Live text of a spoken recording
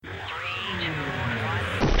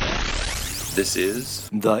This is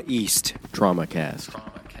The East TraumaCast.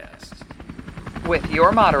 With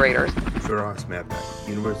your moderators, Firas Madback,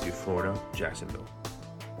 University of Florida, Jacksonville.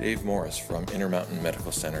 Dave Morris from Intermountain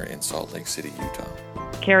Medical Center in Salt Lake City, Utah.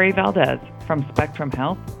 Carrie Valdez from Spectrum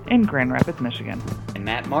Health in Grand Rapids, Michigan. And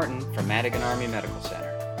Matt Martin from Madigan Army Medical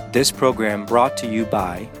Center. This program brought to you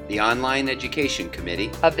by the Online Education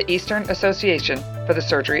Committee of the Eastern Association for the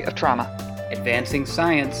Surgery of Trauma. Advancing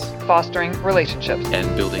science, fostering relationships,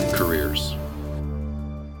 and building careers.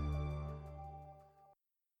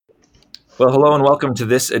 Well, hello and welcome to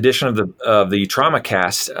this edition of the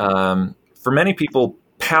TraumaCast. For many people,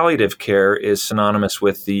 palliative care is synonymous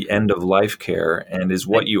with the end-of-life care and is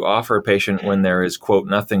what you offer a patient when there is, quote,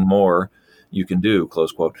 nothing more you can do,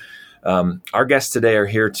 close quote. Our guests today are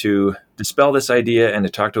here to dispel this idea and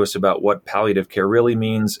to talk to us about what palliative care really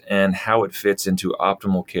means and how it fits into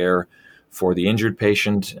optimal care for the injured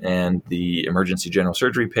patient and the emergency general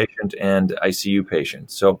surgery patient and ICU patient.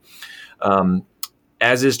 So,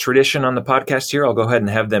 as is tradition on the podcast here, I'll go ahead and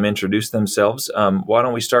have them introduce themselves. Why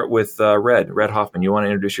don't we start with Red Hoffman? You want to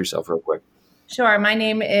introduce yourself real quick? Sure. My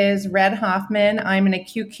name is Red Hoffman. I'm an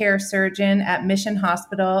acute care surgeon at Mission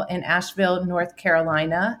Hospital in Asheville, North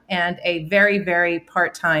Carolina, and a very, very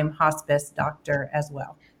part-time hospice doctor as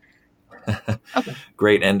well. Okay.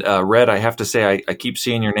 Great. And Red, I have to say, I keep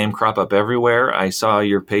seeing your name crop up everywhere. I saw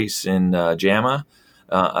your piece in JAMA,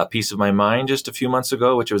 A Piece of My Mind, just a few months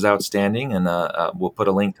ago, which was outstanding. And we'll put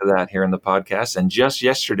a link to that here in the podcast. And just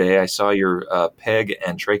yesterday, I saw your PEG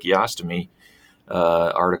and tracheostomy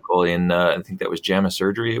article in, I think that was JAMA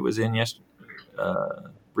Surgery. It was in yesterday.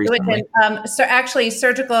 Recently. So actually,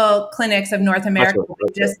 Surgical Clinics of North America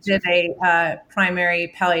just did a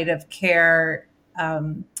primary palliative care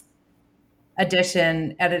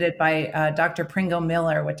edition edited by Dr. Pringle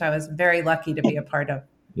Miller, which I was very lucky to be a part of.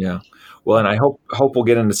 Yeah. Well, and I hope we'll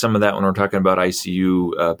get into some of that when we're talking about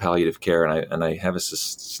ICU palliative care, and I have a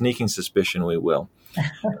sneaking suspicion we will.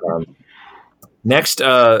 Next,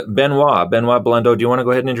 Benoit Blondeau. Do you want to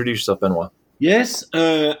go ahead and introduce yourself, Benoit? Yes,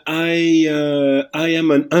 I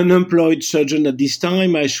am an unemployed surgeon at this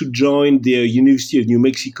time. I should join the University of New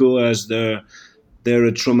Mexico as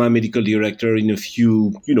their trauma medical director in a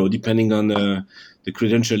few, depending on the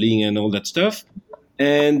credentialing and all that stuff.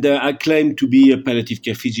 And I claim to be a palliative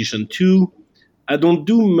care physician too. I don't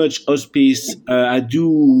do much hospice. I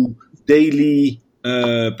do daily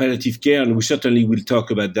palliative care, and we certainly will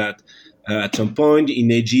talk about that at some point in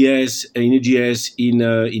AGS, in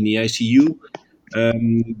the ICU,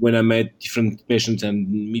 when I met different patients and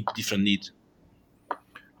meet different needs.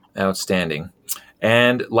 Outstanding.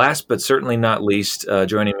 And last but certainly not least,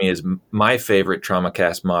 joining me is my favorite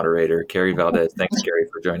TraumaCast moderator, Carrie Valdez. Thanks, Carrie,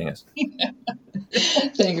 for joining us.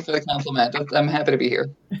 Thank you for the compliment. I'm happy to be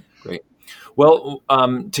here. Great. Well,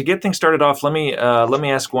 to get things started off, let me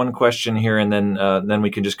ask one question here, and then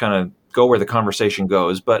we can just kind of go where the conversation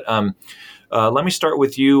goes. But let me start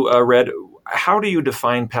with you, Red. How do you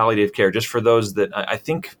define palliative care? Just for those that I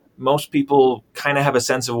think most people kind of have a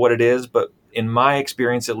sense of what it is, but in my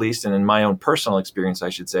experience, at least, and in my own personal experience, I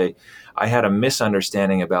should say, I had a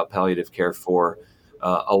misunderstanding about palliative care for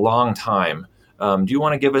a long time. Do you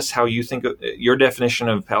want to give us how you think your definition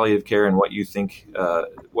of palliative care and what you think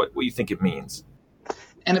what you think it means?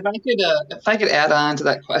 And if I could add on to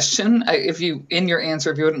that question, if you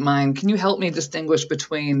wouldn't mind, can you help me distinguish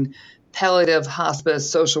between palliative,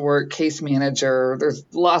 hospice, social work, case manager? There's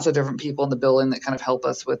lots of different people in the building that kind of help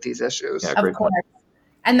us with these issues. Yeah, great point.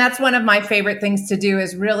 And that's one of my favorite things to do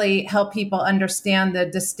is really help people understand the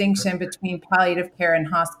distinction between palliative care and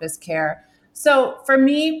hospice care. So for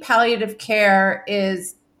me, palliative care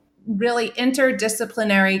is really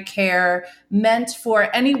interdisciplinary care meant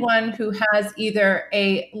for anyone who has either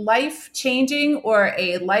a life-changing or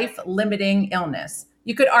a life-limiting illness.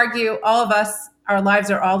 You could argue all of us, our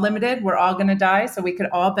lives are all limited. We're all going to die. So we could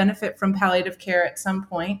all benefit from palliative care at some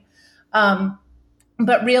point.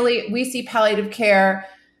 But really, we see palliative care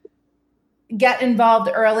get involved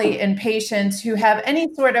early in patients who have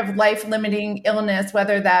any sort of life-limiting illness,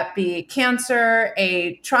 whether that be cancer,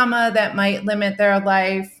 a trauma that might limit their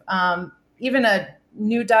life, even a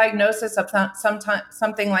new diagnosis of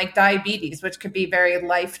something like diabetes, which could be very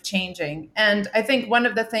life-changing. And I think one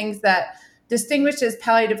of the things that distinguishes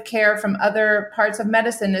palliative care from other parts of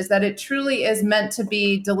medicine is that it truly is meant to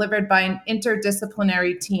be delivered by an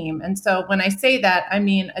interdisciplinary team. And so when I say that, I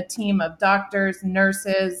mean a team of doctors,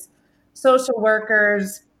 nurses, social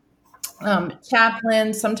workers,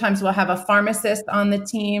 chaplains. Sometimes we'll have a pharmacist on the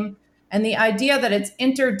team. And the idea that it's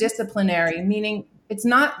interdisciplinary, meaning it's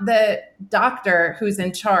not the doctor who's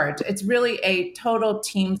in charge. It's really a total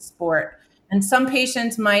team sport. And some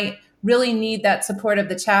patients might really need that support of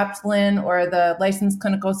the chaplain or the licensed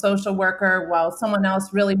clinical social worker, while someone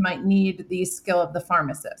else really might need the skill of the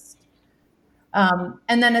pharmacist. And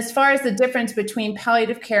then as far as the difference between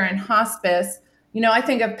palliative care and hospice, I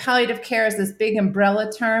think of palliative care as this big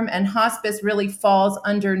umbrella term, and hospice really falls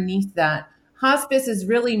underneath that. Hospice is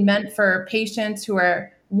really meant for patients who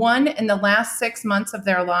are, one, in the last 6 months of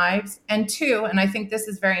their lives, and two, and I think this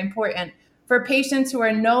is very important, for patients who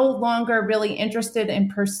are no longer really interested in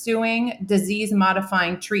pursuing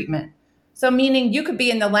disease-modifying treatment. So meaning you could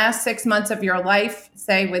be in the last 6 months of your life,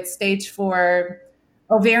 say with stage 4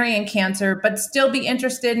 ovarian cancer, but still be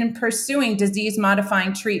interested in pursuing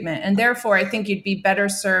disease-modifying treatment. And therefore, I think you'd be better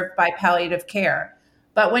served by palliative care.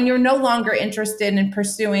 But when you're no longer interested in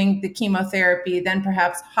pursuing the chemotherapy, then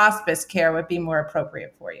perhaps hospice care would be more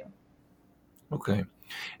appropriate for you. Okay.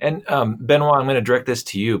 And Benoit, I'm going to direct this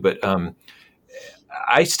to you, but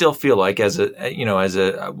I still feel like as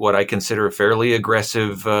a what I consider a fairly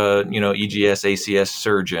aggressive, EGS, ACS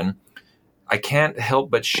surgeon, I can't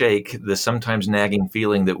help but shake the sometimes nagging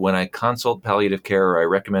feeling that when I consult palliative care or I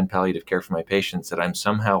recommend palliative care for my patients, that I'm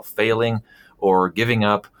somehow failing or giving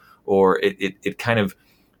up, or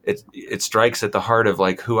it strikes at the heart of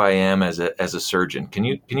like who I am as a surgeon. Can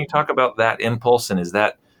you talk about that impulse, and is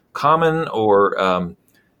that common, or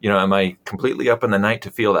am I completely up in the night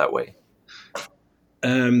to feel that way?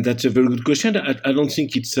 That's a very good question. I don't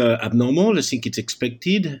think it's abnormal. I think it's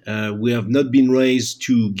expected. We have not been raised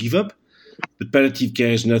to give up, but palliative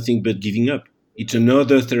care is nothing but giving up. It's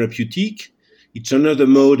another therapeutic. It's another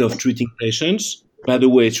mode of treating patients. By the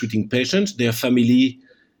way, treating patients, their family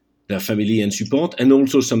and support, and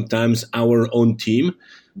also sometimes our own team.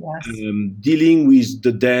 Yes. Dealing with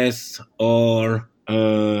the death or,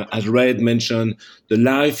 as Red mentioned, the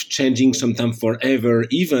life-changing, sometimes forever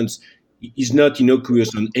events is not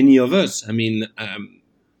innocuous on any of us. I mean,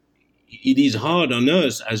 it is hard on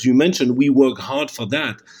us. As you mentioned, we work hard for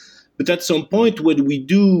that. But at some point, what we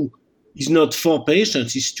do is not for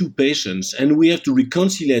patients, it's to patients. And we have to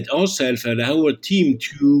reconcile ourselves and our team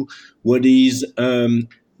to what is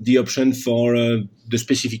the option for the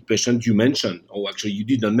specific patient you mentioned, or actually you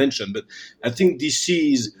did not mention. But I think this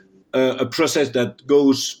is a process that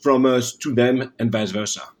goes from us to them and vice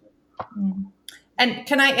versa. Mm. And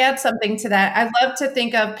can I add something to that? I love to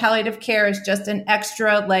think of palliative care as just an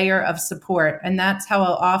extra layer of support. And that's how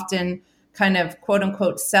I'll often kind of quote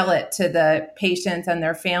unquote sell it to the patients and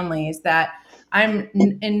their families, that I'm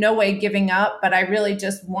in no way giving up, but I really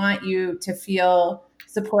just want you to feel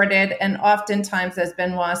supported. And oftentimes, as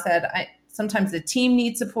Benoit said, sometimes the team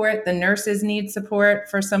needs support, the nurses need support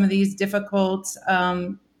for some of these difficult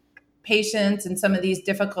patients and some of these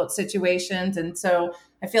difficult situations. And so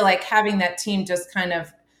I feel like having that team just kind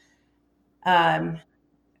of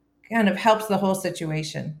helps the whole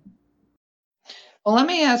situation. Well, let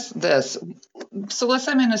me ask this. So let's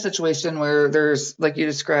say I'm in a situation where there's, like you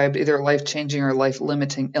described, either life-changing or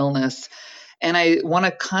life-limiting illness, and I want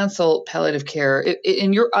to consult palliative care.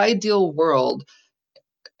 In your ideal world,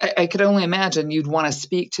 I could only imagine you'd want to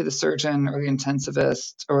speak to the surgeon or the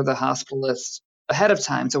intensivist or the hospitalist ahead of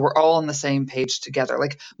time, so we're all on the same page together.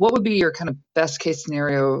 Like, what would be your kind of best case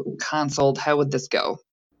scenario consult? How would this go?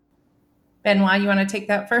 Benoit, you want to take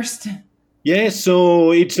that first? Yeah,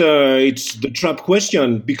 so it's the trap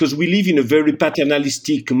question, because we live in a very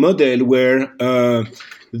paternalistic model where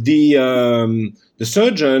the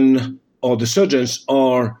surgeon or the surgeons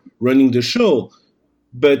are running the show.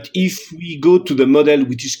 But if we go to the model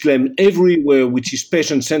which is claimed everywhere, which is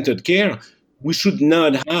patient-centered care, we should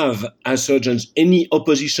not have, as surgeons, any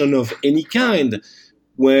opposition of any kind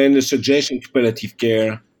when a suggestion to palliative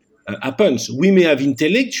care happens. We may have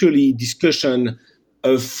intellectually discussion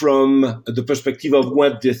from the perspective of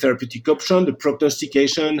what the therapeutic option, the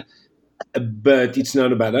prognostication, but it's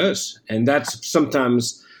not about us. And that's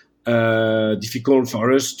sometimes difficult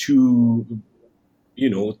for us to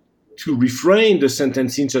refrain the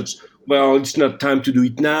sentencing such, well, it's not time to do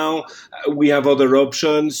it now. We have other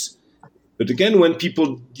options. But again, when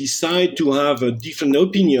people decide to have a different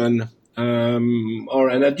opinion or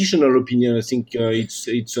an additional opinion, I think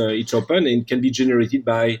it's open and can be generated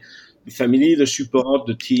by the family, the support,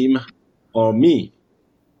 the team, or me.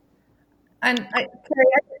 And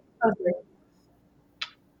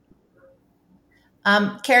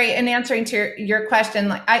Carrie, in answering to your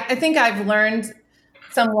question, I think I've learned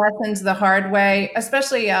some lessons the hard way,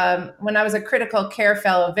 especially when I was a critical care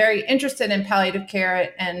fellow, very interested in palliative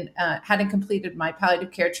care and hadn't completed my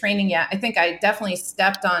palliative care training yet. I think I definitely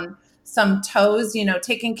stepped on some toes,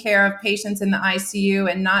 taking care of patients in the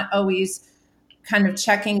ICU and not always kind of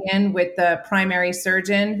checking in with the primary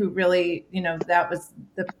surgeon who really, that was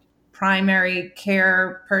the primary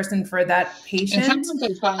care person for that patient. And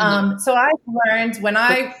sometimes I find So I've learned when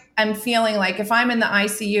I am feeling like if I'm in the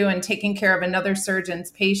ICU and taking care of another surgeon's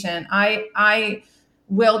patient, I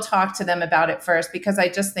will talk to them about it first because I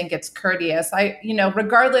just think it's courteous.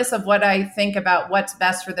 Regardless of what I think about what's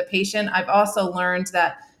best for the patient, I've also learned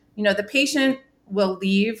that, the patient will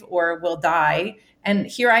leave or will die. And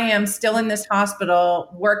here I am still in this hospital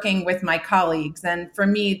working with my colleagues. And for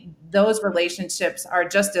me, those relationships are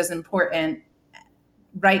just as important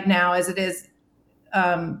right now as it is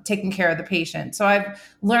taking care of the patient. So I've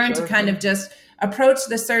learned to kind of just approach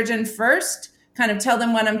the surgeon first, kind of tell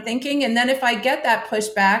them what I'm thinking. And then if I get that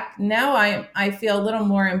pushback, now I feel a little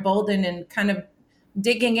more emboldened and kind of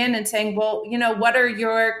digging in and saying, well, what are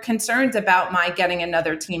your concerns about my getting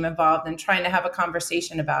another team involved and trying to have a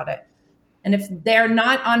conversation about it? And if they're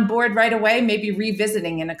not on board right away, maybe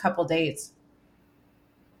revisiting in a couple days.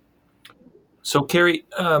 So, Carrie,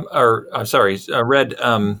 Red,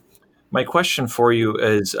 my question for you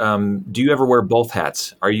is, do you ever wear both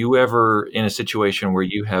hats? Are you ever in a situation where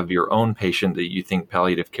you have your own patient that you think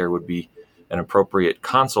palliative care would be an appropriate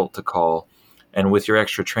consult to call? And with your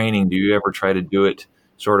extra training, do you ever try to do it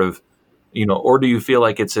sort of, or do you feel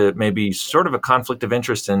like it's maybe sort of a conflict of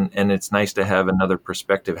interest and it's nice to have another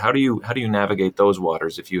perspective? How do you navigate those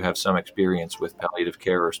waters if you have some experience with palliative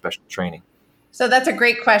care or special training? So that's a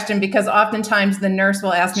great question because oftentimes the nurse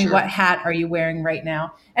will ask me, what hat are you wearing right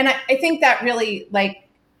now? And I think that really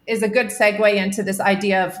is a good segue into this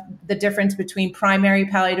idea of the difference between primary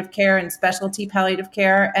palliative care and specialty palliative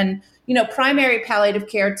care. And, primary palliative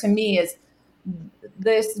care to me is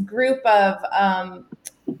this group of,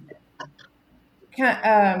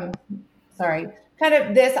 kind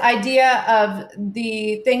of this idea of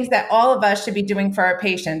the things that all of us should be doing for our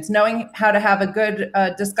patients, knowing how to have a good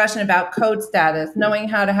discussion about code status, knowing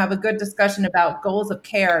how to have a good discussion about goals of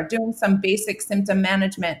care, doing some basic symptom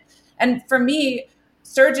management. And for me,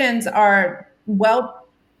 surgeons are well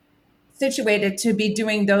situated to be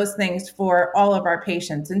doing those things for all of our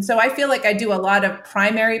patients. And so I feel like I do a lot of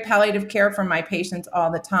primary palliative care for my patients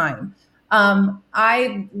all the time.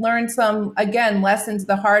 I learned some, again, lessons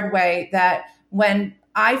the hard way that when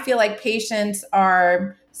I feel like patients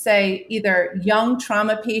are, say, either young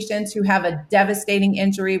trauma patients who have a devastating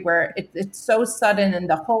injury where it's so sudden and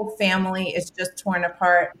the whole family is just torn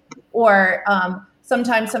apart, or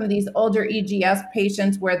sometimes some of these older EGS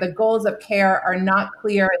patients where the goals of care are not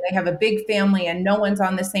clear, they have a big family and no one's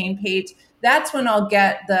on the same page, that's when I'll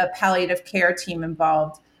get the palliative care team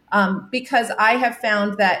involved. Because I have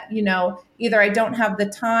found that, either I don't have the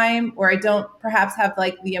time or I don't perhaps have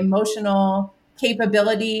the emotional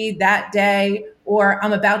capability that day, or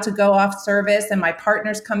I'm about to go off service and my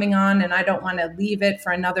partner's coming on and I don't want to leave it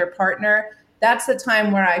for another partner. That's the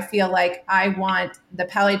time where I feel like I want the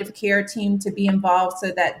palliative care team to be involved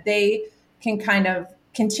so that they can kind of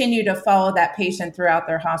continue to follow that patient throughout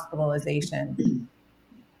their hospitalization.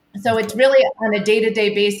 So it's really on a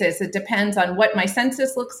day-to-day basis. It depends on what my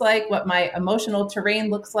census looks like, what my emotional terrain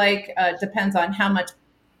looks like. Depends on how much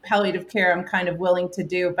palliative care I'm kind of willing to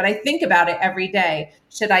do. But I think about it every day.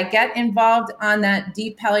 Should I get involved on that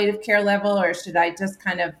deep palliative care level, or should I just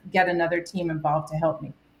kind of get another team involved to help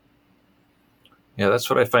me? Yeah, that's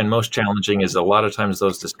what I find most challenging is a lot of times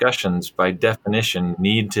those discussions, by definition,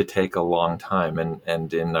 need to take a long time.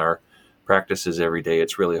 And in our practices every day,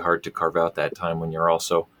 it's really hard to carve out that time when you're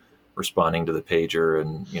also responding to the pager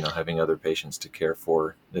and, having other patients to care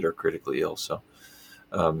for that are critically ill. So,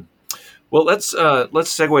 well, let's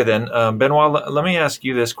segue then. Benoit, let me ask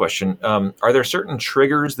you this question. Are there certain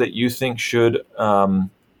triggers that you think should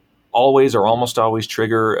always or almost always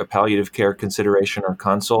trigger a palliative care consideration or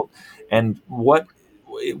consult? And what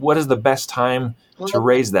is the best time to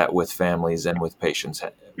raise that with families and with patients?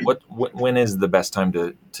 When is the best time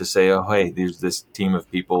to say, oh, hey, there's this team of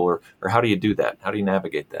people, or how do you do that? How do you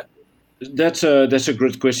navigate that? That's a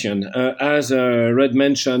great question. As Red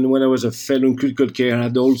mentioned, when I was a fellow in critical care, I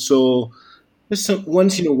had also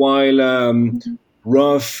once in a while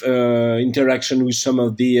rough interaction with some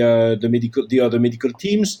of the other medical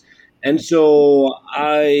teams, and so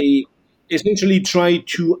I essentially try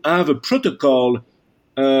to have a protocol,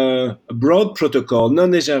 a broad protocol,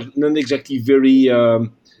 not exactly very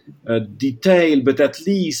detailed, but at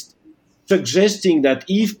least suggesting that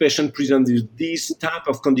if patient presents with this type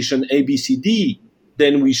of condition A, B, C, D,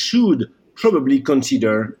 then we should probably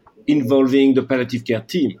consider involving the palliative care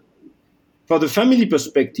team. For the family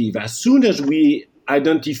perspective, as soon as we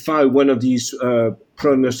identify one of these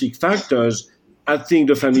prognostic factors, I think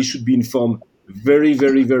the family should be informed very,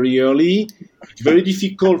 very, very early. It's very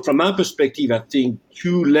difficult from our perspective, I think,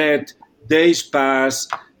 to let days pass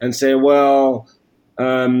and say,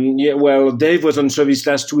 Dave was on service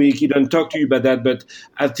last week. He didn't talk to you about that, but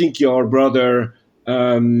I think your brother,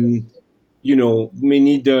 may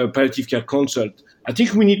need a palliative care consult. I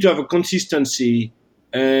think we need to have a consistency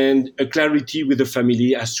and a clarity with the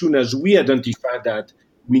family as soon as we identify that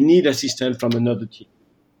we need assistance from another team.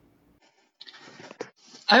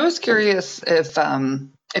 I was curious if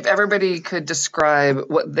everybody could describe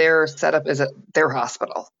what their setup is at their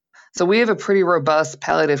hospital. So we have a pretty robust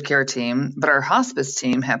palliative care team, but our hospice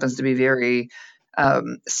team happens to be very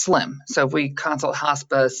slim. So if we consult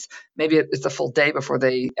hospice, maybe it's a full day before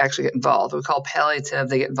they actually get involved. We call palliative,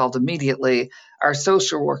 they get involved immediately. Our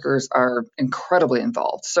social workers are incredibly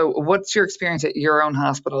involved. So what's your experience at your own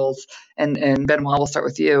hospitals? And Benoit, we'll start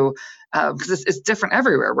with you, because it's different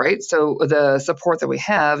everywhere, right? So the support that we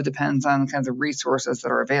have depends on kinds of resources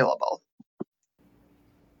that are available.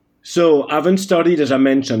 So I haven't started, as I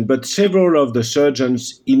mentioned, but several of the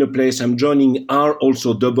surgeons in a place I'm joining are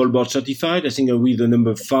also double board certified. I think I'm with the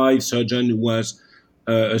number 5 surgeon who was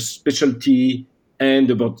a specialty and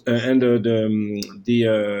the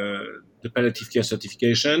palliative care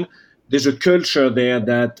certification. There's a culture there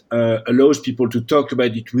that allows people to talk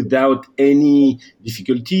about it without any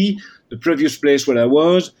difficulty. The previous place where I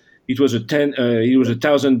was, it was a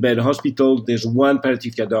 1,000-bed hospital. There's 1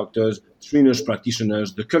 palliative care doctor, 3 nurse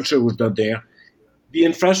practitioners. The culture was not there. The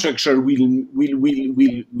infrastructure will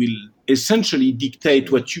essentially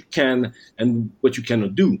dictate what you can and what you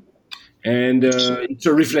cannot do. And it's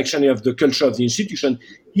a reflection of the culture of the institution.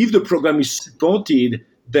 If the program is supported,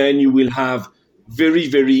 then you will have very,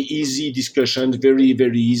 very easy discussions, very,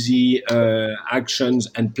 very easy actions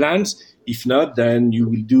and plans. If not, then you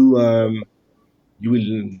will do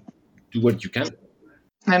what you can.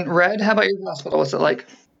 And Red, how about your hospital? What's it like?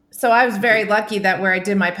 So I was very lucky that where I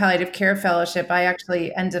did my palliative care fellowship, I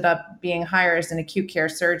actually ended up being hired as an acute care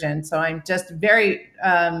surgeon. So I'm just very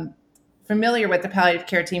familiar with the palliative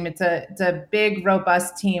care team. It's a big,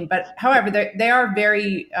 robust team, but however, they're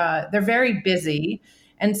very busy.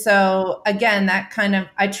 And so again,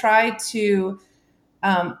 I try to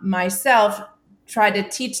myself try to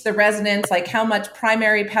teach the residents like how much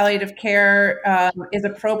primary palliative care is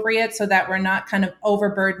appropriate so that we're not kind of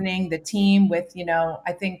overburdening the team with,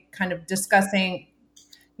 I think kind of discussing,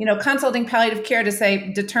 consulting palliative care to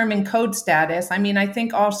say determine code status. I mean, I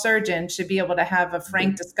think all surgeons should be able to have a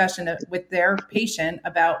frank discussion with their patient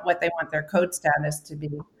about what they want their code status to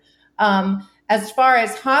be. As far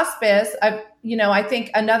as hospice, I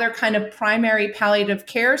think another kind of primary palliative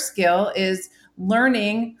care skill is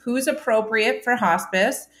learning who's appropriate for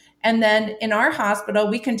hospice. And then in our hospital,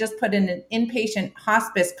 we can just put in an inpatient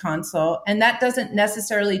hospice consult, and that doesn't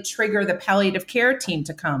necessarily trigger the palliative care team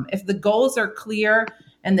to come. If the goals are clear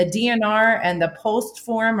and the DNR and the post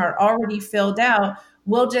form are already filled out,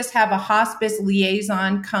 we'll just have a hospice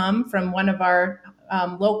liaison come from one of our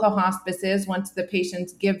local hospices once the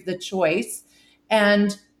patients give the choice.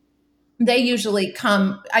 And they usually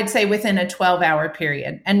come, I'd say, within a 12-hour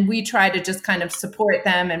period. And we try to just kind of support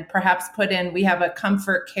them and perhaps we have a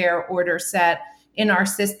comfort care order set in our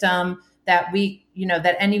system that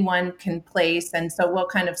that anyone can place. And so we'll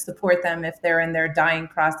kind of support them if they're in their dying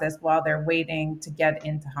process while they're waiting to get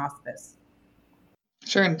into hospice.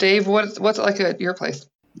 Sure. And Dave, what's it like at your place?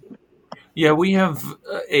 Yeah, we have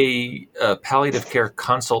a palliative care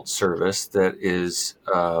consult service that is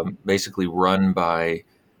basically run by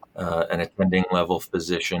an attending level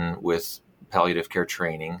physician with palliative care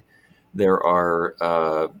training. There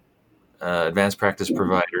are advanced practice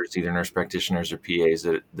providers, either nurse practitioners or PAs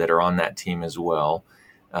that are on that team as well.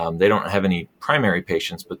 They don't have any primary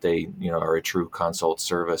patients, but they are a true consult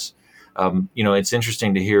service. It's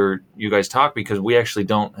interesting to hear you guys talk because we actually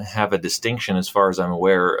don't have a distinction, as far as I'm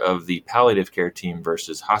aware, of the palliative care team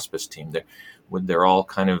versus hospice team. They're all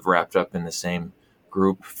kind of wrapped up in the same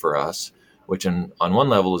group for us, which on one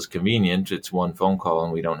level is convenient. It's one phone call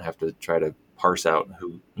and we don't have to try to parse out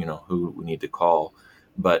who we need to call.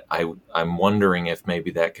 But I'm wondering if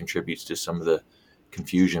maybe that contributes to some of the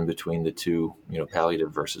confusion between the two,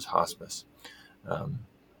 palliative versus hospice.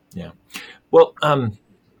 Well,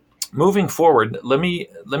 moving forward, let me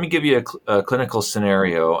give you a clinical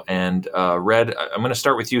scenario. And Red, I'm going to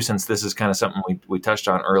start with you since this is kind of something we touched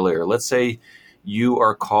on earlier. Let's say you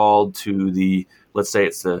are called to let's say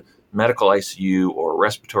it's the medical ICU or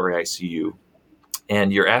respiratory ICU,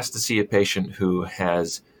 and you're asked to see a patient who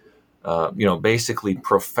has, basically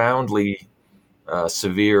profoundly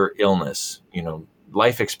severe illness.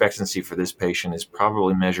 Life expectancy for this patient is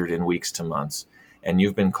probably measured in weeks to months, and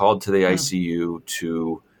you've been called to the ICU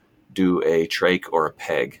to do a trach or a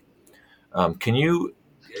PEG. Can you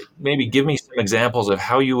maybe give me some examples of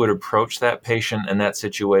how you would approach that patient and that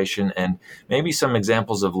situation, and maybe some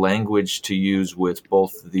examples of language to use with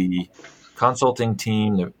both the consulting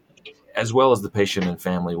team as well as the patient and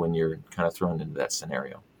family when you're kind of thrown into that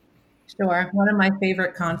scenario. Sure. One of my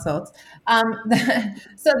favorite consults. So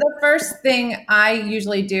the first thing I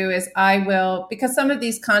usually do is I will, because some of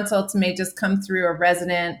these consults may just come through a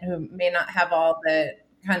resident who may not have all the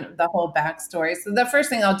kind of the whole backstory. So the first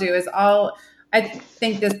thing I'll do is I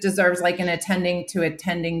think this deserves like an attending to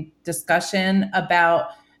attending discussion about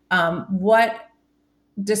what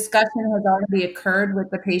discussion has already occurred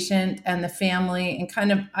with the patient and the family, and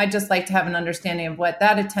kind of, I just like to have an understanding of what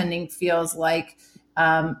that attending feels like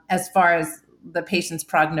as far as the patient's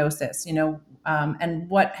prognosis, and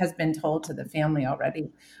what has been told to the family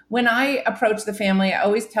already. When I approach the family, I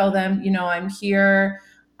always tell them, I'm here,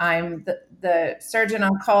 I'm the surgeon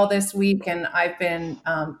on call this week, and I've been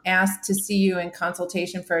asked to see you in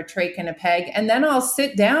consultation for a trach and a peg. And then I'll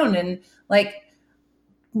sit down and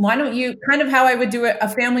why don't you, kind of how I would do a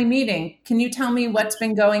family meeting, can you tell me what's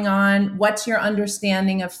been going on? What's your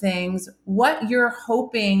understanding of things? What you're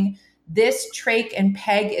hoping this trach and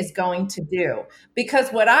peg is going to do? Because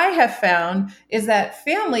what I have found is that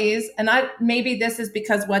families, and maybe this is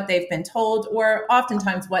because what they've been told, or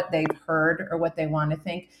oftentimes what they've heard or what they want to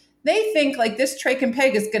think, they think like this trach and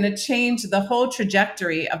peg is going to change the whole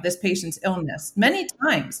trajectory of this patient's illness many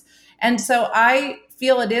times. And so I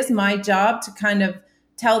feel it is my job to kind of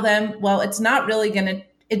tell them, well, it's not really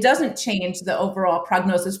it doesn't change the overall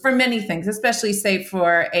prognosis for many things, especially say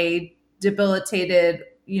for a debilitated,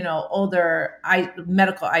 older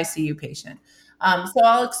medical ICU patient. So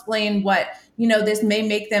I'll explain what, this may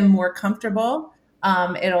make them more comfortable.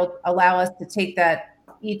 It'll allow us to take that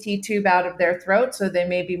ET tube out of their throat, so they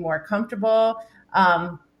may be more comfortable.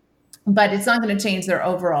 But it's not going to change their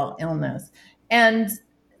overall illness. And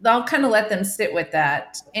I'll kind of let them sit with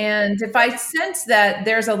that. And if I sense that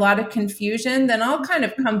there's a lot of confusion, then I'll kind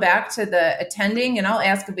of come back to the attending and I'll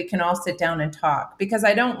ask if we can all sit down and talk, because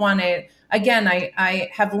I don't want to, again, I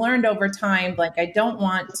have learned over time, I don't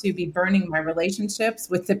want to be burning my relationships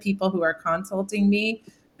with the people who are consulting me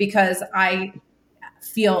because I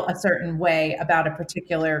feel a certain way about a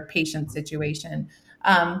particular patient situation.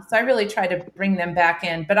 So I really try to bring them back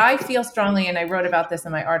in, but I feel strongly, and I wrote about this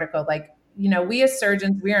in my article, we as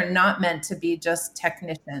surgeons, we are not meant to be just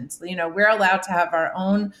technicians. We're allowed to have our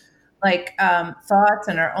own thoughts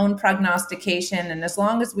and our own prognostication. And as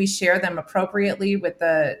long as we share them appropriately with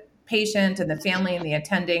the patient and the family and the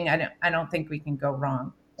attending, I don't think we can go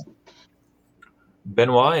wrong.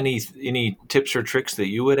 Benoit, any tips or tricks that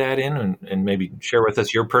you would add in and maybe share with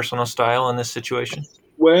us your personal style in this situation?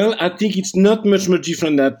 Well, I think it's not much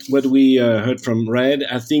different than what we heard from Red.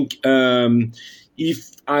 I think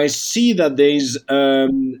if I see that there's a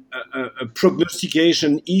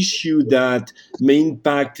prognostication issue that may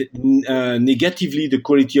impact negatively the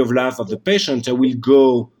quality of life of the patient, I will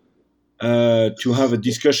go to have a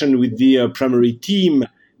discussion with the primary team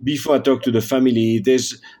before I talk to the family.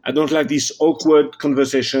 I don't like this awkward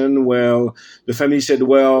conversation where the family said,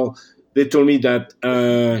 well, they told me that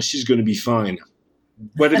she's going to be fine,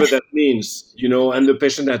 whatever that means, and the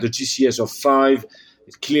patient had a GCS of 5,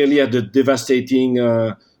 clearly had a devastating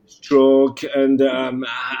stroke. And I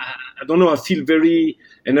don't know, I feel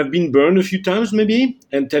and I've been burned a few times maybe,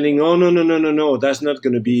 and telling, oh, no, that's not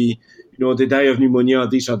going to be, they die of pneumonia,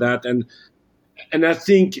 this or that. And I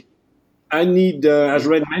think I need, as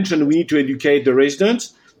Red mentioned, we need to educate the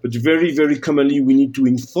residents, but very, very commonly we need to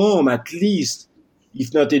inform at least,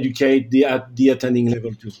 if not educate, the attending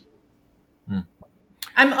level too.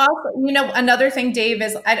 I'm also, another thing, Dave,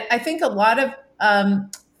 is I think a lot of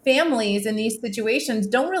families in these situations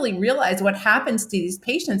don't really realize what happens to these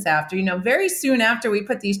patients after. Very soon after we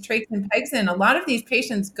put these trachs and pegs in, a lot of these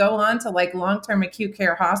patients go on to long-term acute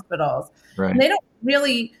care hospitals. Right. And they don't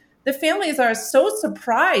really, the families are so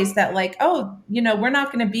surprised that we're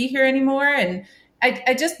not going to be here anymore. And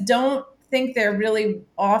I just don't think they're really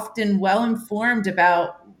often well informed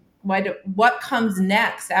about what comes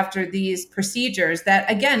next after these procedures that,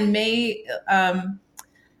 again, may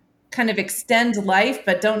kind of extend life,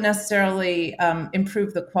 but don't necessarily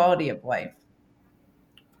improve the quality of life.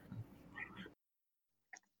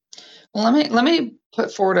 Well, let me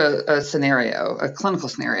put forward a scenario, a clinical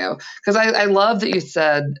scenario, because I love that you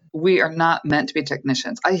said we are not meant to be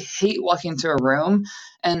technicians. I hate walking into a room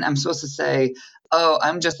and I'm supposed to say, oh,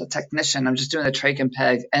 I'm just a technician, I'm just doing the trach and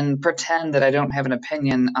peg, and pretend that I don't have an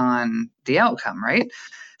opinion on the outcome, right?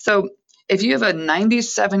 So if you have a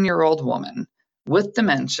 97-year-old woman with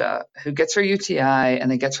dementia who gets her UTI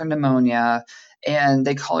and then gets her pneumonia and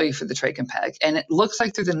they call you for the trach and peg. And it looks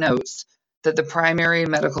like through the notes that the primary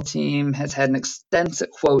medical team has had an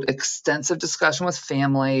extensive discussion with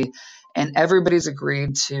family, and everybody's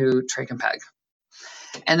agreed to trach and peg.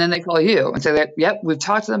 And then they call you and say that, yep, we've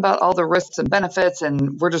talked to them about all the risks and benefits,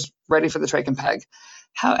 and we're just ready for the trach and peg.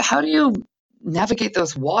 How do you navigate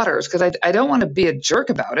those waters? Because I don't want to be a jerk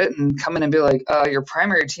about it and come in and be like, your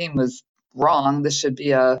primary team was wrong. This should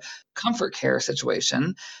be a comfort care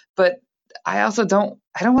situation. But I also don't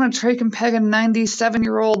want to trach and peg a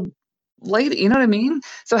 97-year-old lady. You know what I mean?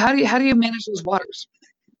 So how do you manage those waters?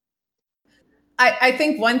 I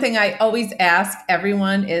think one thing I always ask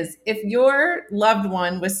everyone is, if your loved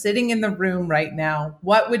one was sitting in the room right now,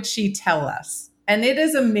 what would she tell us? And it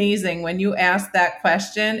is amazing when you ask that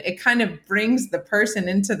question, it kind of brings the person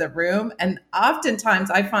into the room. And oftentimes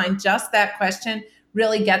I find just that question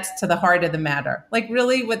really gets to the heart of the matter. Like,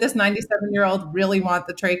 really, would this 97-year-old really want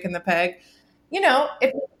the trach and the peg? You know,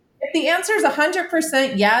 if the answer is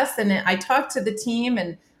 100% yes, and I talk to the team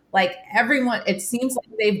and like everyone, it seems like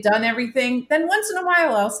they've done everything, then once in a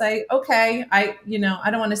while I'll say, okay, I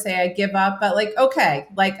don't want to say I give up, but like, okay,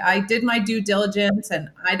 like I did my due diligence and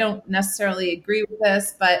I don't necessarily agree with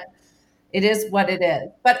this, but it is what it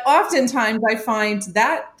is. But oftentimes I find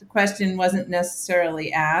that question wasn't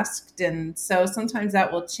necessarily asked. And so sometimes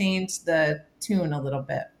that will change the tune a little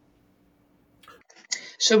bit.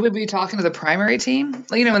 Should we be talking to the primary team?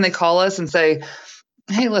 You know, when they call us and say,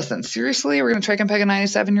 hey, listen, seriously, we're going to trach and peg a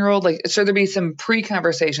 97-year-old? Like, should there be some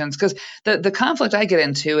pre-conversations? Because the conflict I get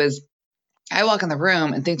into is I walk in the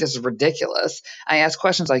room and think this is ridiculous. I ask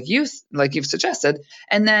questions like you've suggested,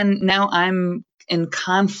 and then now I'm in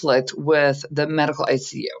conflict with the medical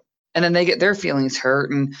ICU. And then they get their feelings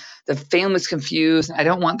hurt and the family's confused. I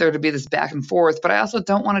don't want there to be this back and forth, but I also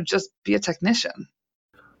don't want to just be a technician.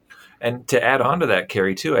 And to add on to that,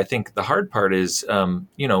 Carrie, too, I think the hard part is,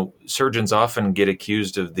 surgeons often get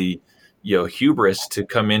accused of the, hubris to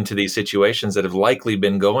come into these situations that have likely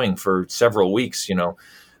been going for several weeks, and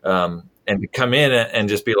to come in and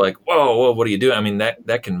just be like, whoa, what are you doing? I mean,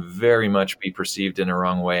 that can very much be perceived in a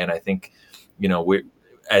wrong way. And I think,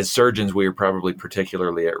 as surgeons, we are probably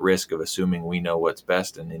particularly at risk of assuming we know what's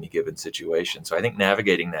best in any given situation. So I think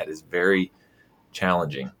navigating that is very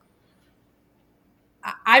challenging.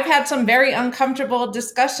 I've had some very uncomfortable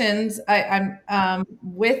discussions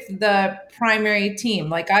with the primary team.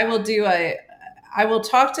 Like I will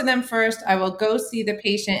talk to them first. I will go see the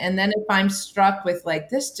patient. And then if I'm struck with like,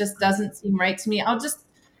 this just doesn't seem right to me, I'll just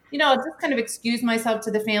kind of excuse myself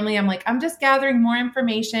to the family. I'm like, I'm just gathering more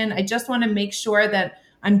information. I just want to make sure that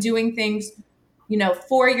I'm doing things,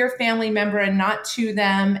 for your family member and not to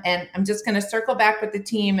them. And I'm just going to circle back with the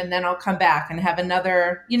team, and then I'll come back and have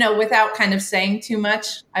another, without kind of saying too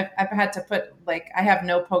much. I've had to put I have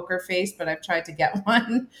no poker face, but I've tried to get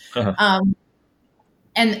one. Uh-huh.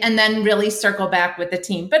 And then really circle back with the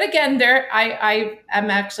team. But again, I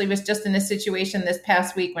was just in a situation this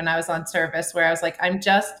past week when I was on service where I was like, I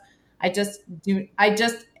just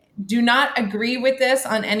do not agree with this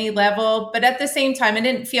on any level. But at the same time, I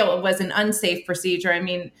didn't feel it was an unsafe procedure. I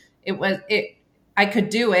mean, I could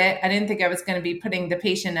do it. I didn't think I was going to be putting the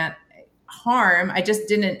patient at harm. I just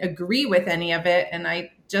didn't agree with any of it. And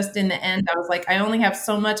in the end, I was like, I only have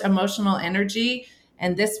so much emotional energy.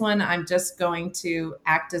 And this one, I'm just going to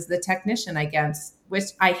act as the technician, I guess, which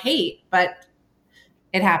I hate, but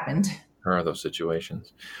it happened. There are those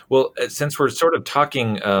situations. Well, since we're sort of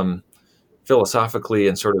talking philosophically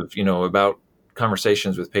and sort of, about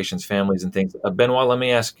conversations with patients' families and things, Benoit, let me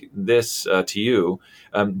ask this to you.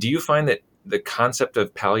 Do you find that the concept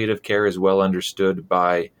of palliative care is well understood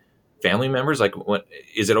by family members? Like,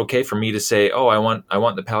 is it okay for me to say, oh, I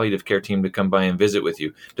want the palliative care team to come by and visit with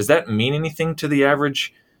you? Does that mean anything to the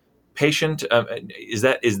average patient? Is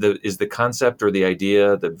the concept or the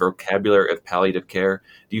idea, the vocabulary of palliative care,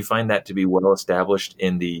 do you find that to be well established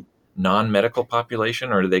in the non-medical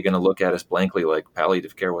population, or are they going to look at us blankly like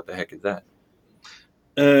palliative care? What the heck is that?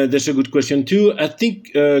 That's a good question too. I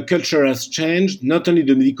think culture has changed, not only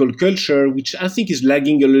the medical culture, which I think is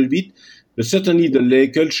lagging a little bit, but certainly the lay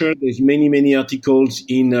culture. There's many articles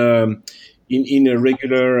in a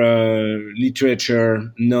regular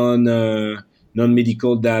literature, non-medical,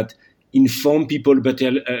 that inform people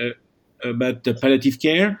about palliative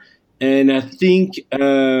care. And I think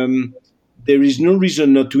there is no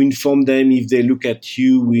reason not to inform them if they look at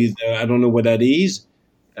you with, I don't know what that is.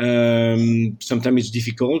 Sometimes it's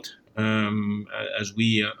difficult, as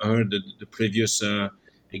we heard the previous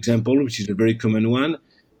example, which is a very common one.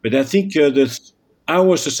 But I think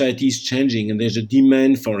our society is changing, and there's a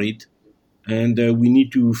demand for it, and we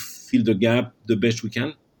need to fill the gap the best we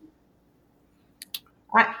can.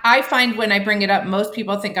 I find when I bring it up, most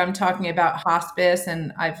people think I'm talking about hospice,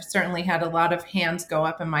 and I've certainly had a lot of hands go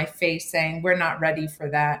up in my face saying we're not ready for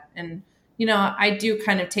that. And I do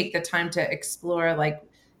kind of take the time to explore, like,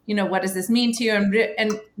 what does this mean to you,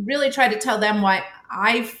 and really try to tell them why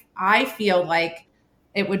I feel like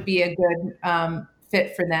it would be a good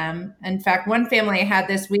fit for them. In fact, one family I had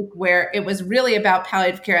this week where it was really about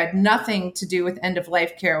palliative care, it had nothing to do with end of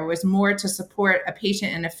life care. It was more to support a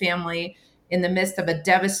patient and a family in the midst of a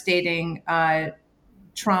devastating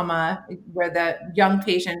trauma, where the young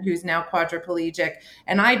patient who's now quadriplegic.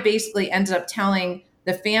 And I basically ended up telling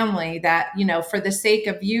the family that, for the sake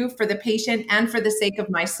of you, for the patient, and for the sake of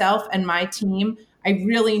myself and my team, I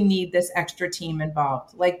really need this extra team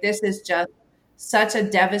involved. Like, this is just such a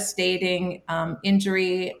devastating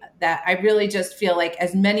injury that I really just feel like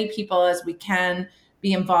as many people as we can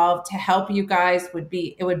be involved to help you guys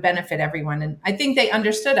it would benefit everyone. And I think they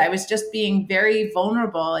understood. I was just being very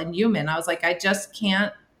vulnerable and human. I was like, I just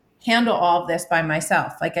can't handle all of this by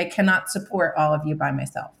myself. Like, I cannot support all of you by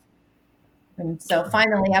myself. And so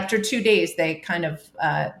finally, after 2 days, they kind of,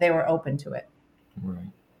 they were open to it. Right.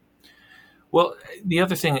 Well, the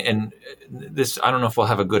other thing, and this, I don't know if we'll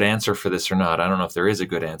have a good answer for this or not. I don't know if there is a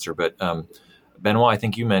good answer, but Benoit, I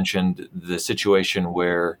think you mentioned the situation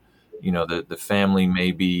where the family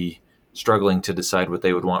may be struggling to decide what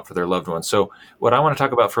they would want for their loved ones. So what I want to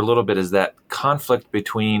talk about for a little bit is that conflict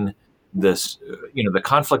between this, the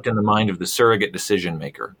conflict in the mind of the surrogate decision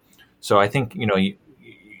maker. So I think,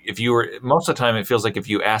 if you were, most of the time, it feels like if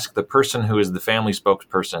you ask the person who is the family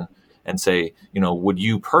spokesperson and say, would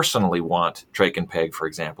you personally want trach and peg, for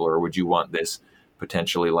example, or would you want this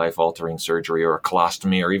potentially life-altering surgery or a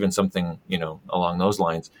colostomy or even something, along those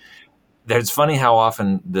lines? It's funny how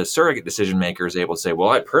often the surrogate decision maker is able to say, well,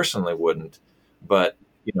 I personally wouldn't, but,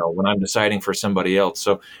 when I'm deciding for somebody else.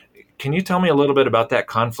 So can you tell me a little bit about that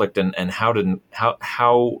conflict and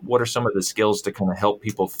what are some of the skills to kind of help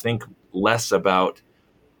people think less about,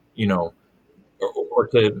 or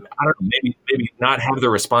to, I don't know, maybe not have the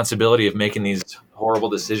responsibility of making these horrible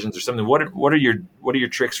decisions or something. What are your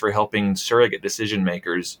tricks for helping surrogate decision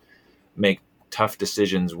makers make tough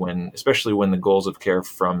decisions especially when the goals of care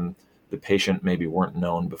from the patient maybe weren't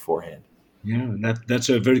known beforehand? Yeah, that's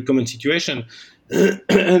a very common situation.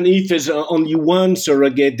 And if there's only one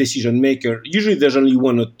surrogate decision maker, usually there's only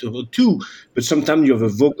one or two, but sometimes you have a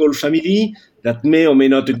vocal family that may or may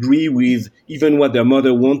not agree with even what their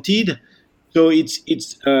mother wanted. So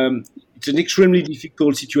it's an extremely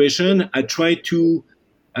difficult situation. I try to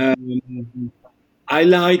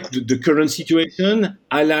highlight the current situation,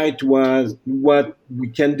 highlight what we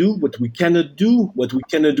can do, what we cannot do. What we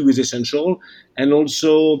cannot do is essential, and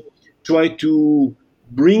also try to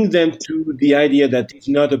bring them to the idea that it's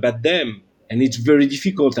not about them. And it's very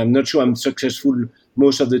difficult. I'm not sure I'm successful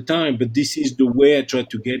most of the time, but this is the way I try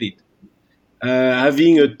to get it.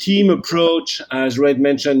 Having a team approach, as Red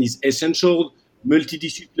mentioned, is essential.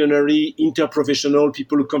 Multidisciplinary, interprofessional,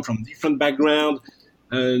 people who come from different backgrounds,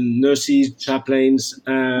 nurses, chaplains,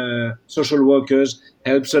 social workers,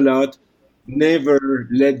 helps a lot. Never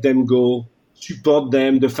let them go. Support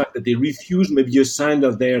them. The fact that they refuse may be a sign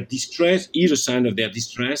of their distress, is a sign of their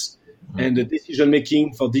distress. Mm-hmm. And the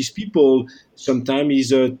decision-making for these people sometimes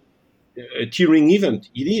is a tearing event.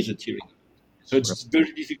 It is a tearing event. So it's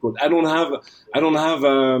very difficult. I don't have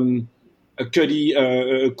a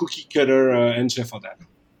cookie cutter answer for that.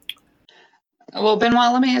 Well,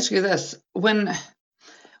 Benoit, let me ask you this: when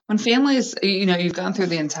families, you've gone through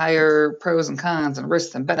the entire pros and cons and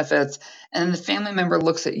risks and benefits, and the family member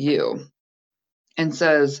looks at you and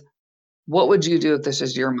says, "What would you do if this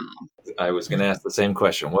is your mom?" I was going to ask the same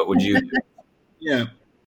question. What would you do? Yeah.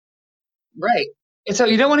 Right. And so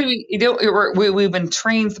you don't want to be, we've been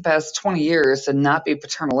trained for the past 20 years to not be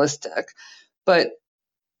paternalistic, but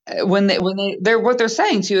what they're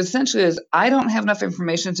saying to you essentially is, I don't have enough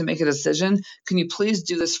information to make a decision. Can you please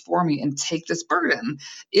do this for me and take this burden?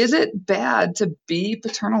 Is it bad to be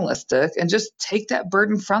paternalistic and just take that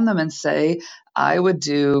burden from them and say, I would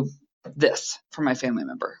do this for my family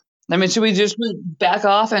member? I mean, should we just back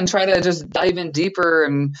off and try to just dive in deeper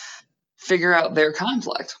and figure out their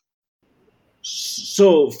conflict?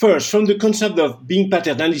 So first, from the concept of being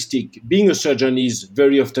paternalistic, being a surgeon is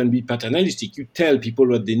very often be paternalistic. You tell people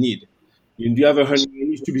what they need. You have a hernia, it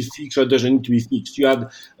needs to be fixed or doesn't need to be fixed. You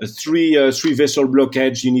have a three vessel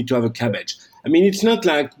blockage, you need to have a cabbage. I mean, it's not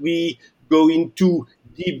like we go into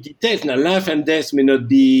deep details. Now, life and death may not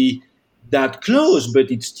be that close,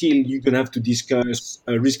 but it's still, you're going to have to discuss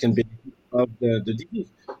risk and benefit of the disease.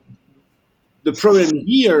 The problem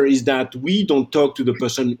here is that we don't talk to the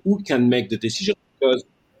person who can make the decision, because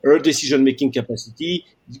her decision-making capacity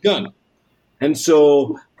is gone. And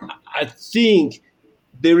so I think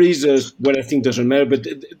there is what I think doesn't matter, but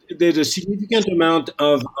there's a significant amount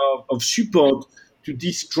of support to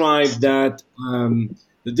describe that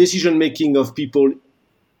the decision-making of people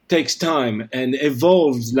takes time and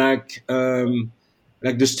evolves like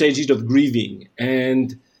the stages of grieving.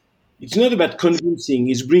 And it's not about convincing,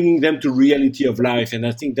 it's bringing them to reality of life. And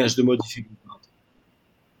I think that's the most difficult part.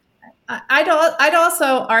 I'd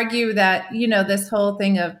also argue that, this whole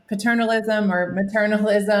thing of paternalism or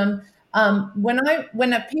maternalism,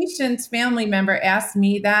 when a patient's family member asks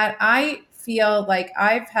me that, I feel like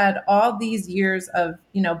I've had all these years of,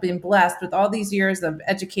 been blessed with all these years of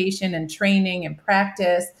education and training and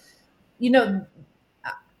practice.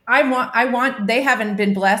 I want, they haven't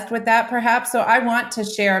been blessed with that perhaps. So I want to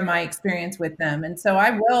share my experience with them. And so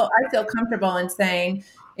I feel comfortable in saying,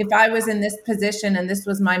 if I was in this position and this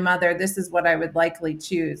was my mother, this is what I would likely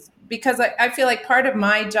choose. Because I feel like part of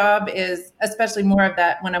my job is, especially more of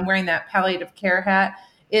that when I'm wearing that palliative care hat,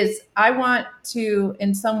 is I want to,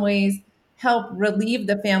 in some ways, help relieve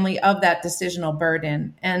the family of that decisional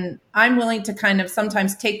burden. And I'm willing to kind of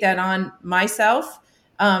sometimes take that on myself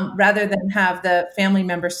rather than have the family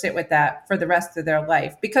member sit with that for the rest of their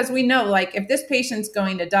life. Because we know, like, if this patient's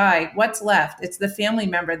going to die, what's left? It's the family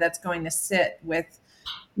member that's going to sit with,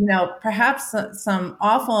 perhaps some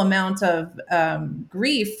awful amount of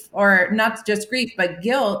grief, or not just grief, but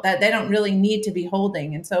guilt that they don't really need to be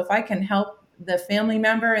holding. And so if I can help the family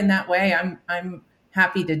member in that way, I'm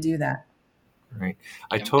happy to do that. Right.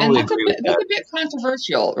 I totally agree with that. That's a bit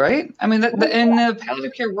controversial, right? I mean, in the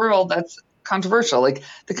palliative care world, that's controversial. Like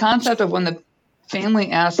the concept of when the family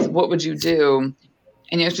asks, what would you do?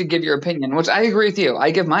 And you have to give your opinion, which I agree with you.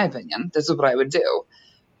 I give my opinion. This is what I would do.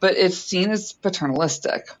 But it's seen as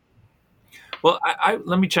paternalistic. Well,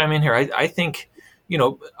 let me chime in here. I think,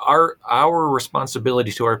 our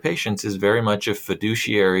responsibility to our patients is very much a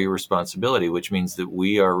fiduciary responsibility, which means that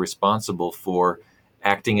we are responsible for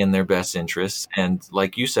acting in their best interests. And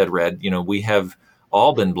like you said, Red, we have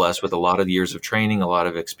all been blessed with a lot of years of training, a lot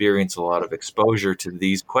of experience, a lot of exposure to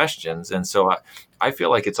these questions. And so I feel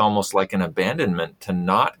like it's almost like an abandonment to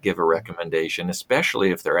not give a recommendation,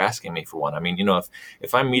 especially if they're asking me for one. I mean,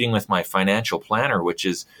 if I'm meeting with my financial planner, which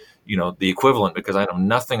is, the equivalent, because I know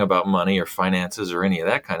nothing about money or finances or any of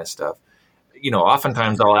that kind of stuff,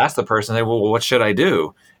 oftentimes I'll ask the person, well, what should I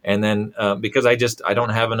do? And then because I don't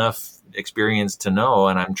have enough experience to know,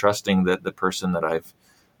 and I'm trusting that the person that I've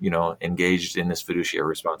engaged in this fiduciary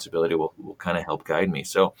responsibility will kind of help guide me.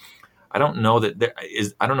 So I don't know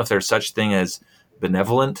if there's such thing as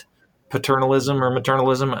benevolent paternalism or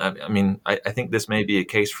maternalism. I mean, I think this may be a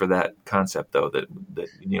case for that concept, though, that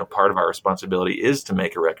part of our responsibility is to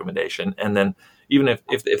make a recommendation. And then even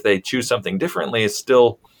if they choose something differently,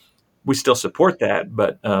 we still support that.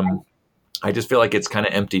 But I just feel like it's kind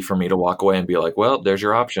of empty for me to walk away and be like, well, there's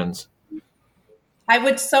your options. I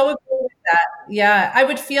would so agree with that. Yeah, I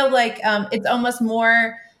would feel like it's almost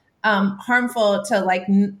more harmful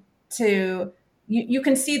to you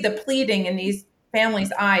can see the pleading in these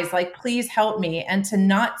families' eyes, like, please help me. And to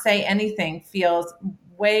not say anything feels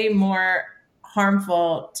way more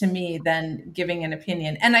harmful to me than giving an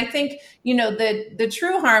opinion. And I think, the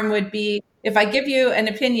true harm would be if I give you an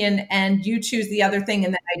opinion and you choose the other thing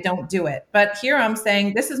and then I don't do it. But here I'm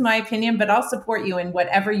saying, this is my opinion, but I'll support you in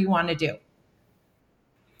whatever you want to do.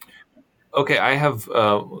 Okay, I have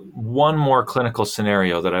one more clinical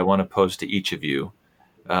scenario that I want to pose to each of you.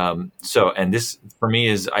 And this for me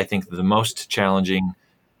is, I think, the most challenging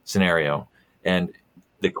scenario. And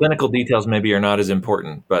the clinical details maybe are not as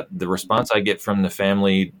important, but the response I get from the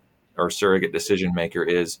family or surrogate decision maker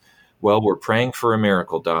is, well, we're praying for a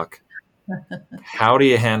miracle, doc. How do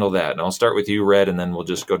you handle that? And I'll start with you, Red, and then we'll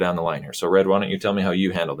just go down the line here. So, Red, why don't you tell me how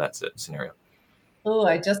you handle that scenario? Oh,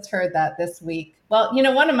 I just heard that this week. Well,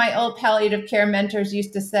 one of my old palliative care mentors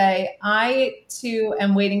used to say, I too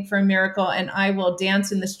am waiting for a miracle and I will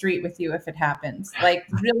dance in the street with you if it happens. Like,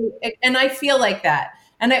 really, and I feel like that.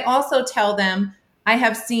 And I also tell them I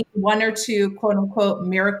have seen one or two quote unquote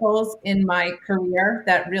miracles in my career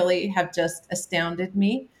that really have just astounded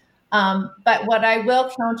me. But what I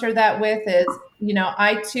will counter that with is,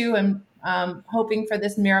 I too am hoping for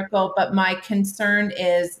this miracle, but my concern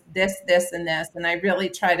is this, and this. And I really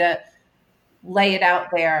try to lay it out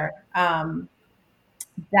there.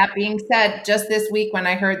 That being said, just this week when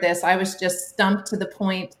I heard this, I was just stumped to the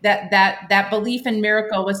point that belief in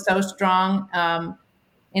miracle was so strong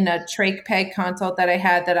in a trach peg consult that I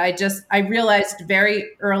had that I realized very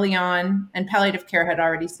early on, and palliative care had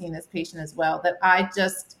already seen this patient as well, that I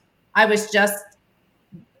was just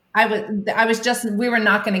I was just, we were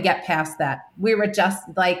not going to get past that. We were just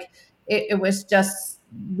like, it was just,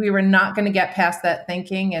 we were not going to get past that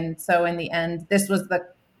thinking. And so in the end, this was the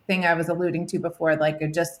thing I was alluding to before, like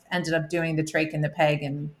it just ended up doing the trach and the peg,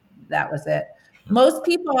 and that was it. Most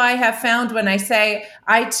people I have found, when I say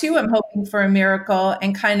I too am hoping for a miracle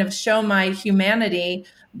and kind of show my humanity,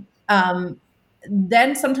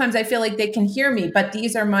 then sometimes I feel like they can hear me, but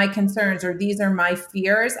these are my concerns or these are my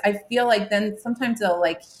fears. I feel like then sometimes they'll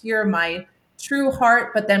like hear my true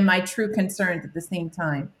heart, but then my true concerns at the same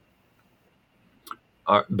time.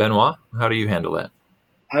 Benoit, how do you handle that?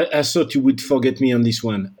 I thought you would forget me on this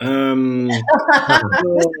one. This is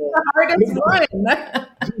the hardest one.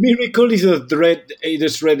 Miracle is a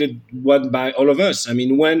threaded one by all of us. I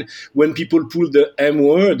mean, when people pull the M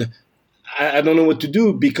word, I don't know what to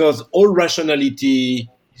do, because all rationality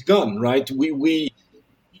is gone, right?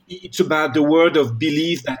 It's about the word of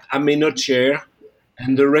belief that I may not share,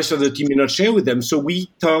 and the rest of the team may not share with them. So we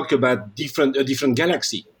talk about a different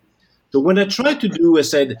galaxy. So when I tried to do, I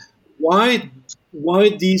said, why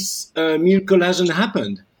this miracle hasn't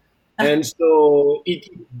happened? And so it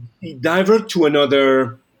diverted to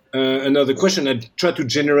another question. I tried to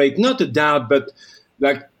generate not a doubt, but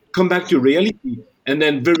like come back to reality. And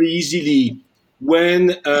then very easily, when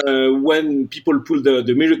people pull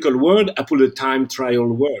the miracle word, I pull the time trial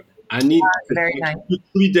word. I need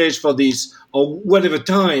 3 days for this, or whatever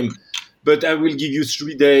time, but I will give you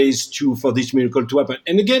 3 days for this miracle to happen.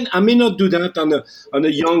 And again, I may not do that on a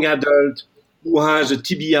young adult who has a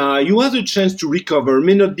TBI, who has a chance to recover,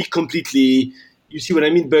 may not be completely, you see what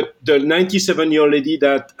I mean? But the 97-year-old lady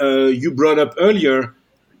that you brought up earlier,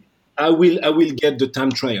 I will get the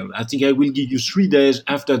time trial. I think I will give you 3 days.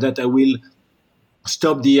 After that, I will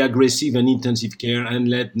stop the aggressive and intensive care and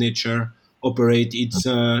let nature operate its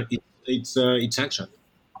action.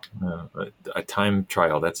 A time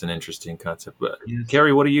trial, that's an interesting concept. But yes.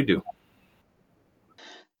 Carrie, what do you do?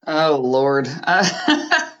 Oh, Lord.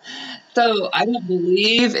 So I don't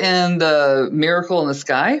believe in the miracle in the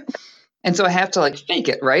sky. And so I have to like fake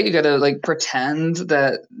it, right? You got to like pretend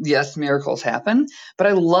that, yes, miracles happen. But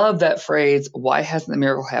I love that phrase, why hasn't the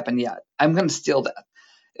miracle happened yet? I'm going to steal that.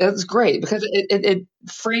 It's great because it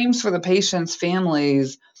frames for the patient's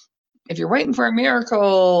families, if you're waiting for a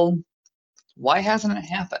miracle, why hasn't it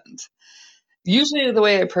happened? Usually the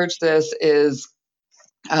way I approach this is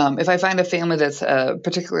if I find a family that's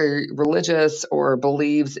particularly religious or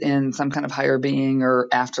believes in some kind of higher being or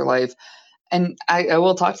afterlife, and I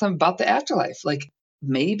will talk to them about the afterlife. Like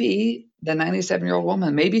maybe the 97-year-old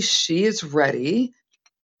woman, maybe she is ready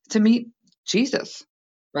to meet Jesus,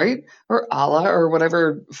 right? Or Allah or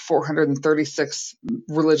whatever 436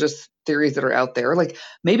 religious theories that are out there. Like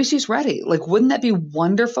maybe she's ready. Like wouldn't that be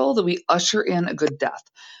wonderful that we usher in a good death?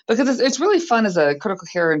 Because it's really fun as a critical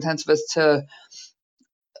care intensivist to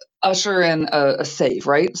usher in a save,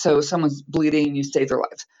 right? So someone's bleeding, you save their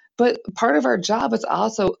lives. But part of our job is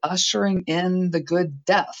also ushering in the good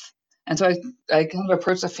death. And so I kind of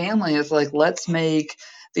approach the family as like, let's make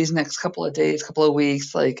these next couple of days, couple of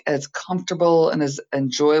weeks, like as comfortable and as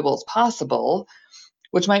enjoyable as possible,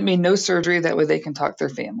 which might mean no surgery. That way they can talk to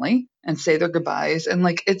their family and say their goodbyes. And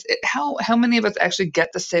like, how many of us actually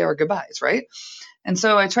get to say our goodbyes, right? And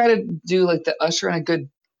so I try to do like the usher in a good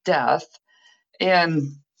death.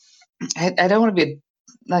 And I don't want to be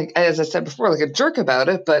like, as I said before, like a jerk about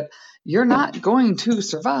it, but you're not going to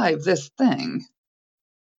survive this thing.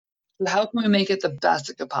 So how can we make it the best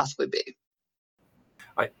it could possibly be?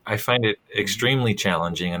 I find it extremely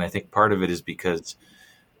challenging, and I think part of it is because,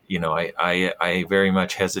 you know, I very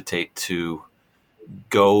much hesitate to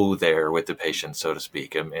go there with the patient, so to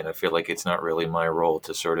speak. And I feel like it's not really my role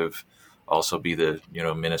to sort of also be the, you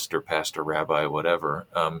know, minister, pastor, rabbi, whatever.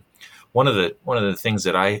 One of the things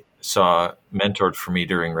that I saw mentored for me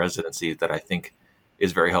during residency that I think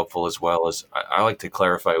is very helpful as well is I like to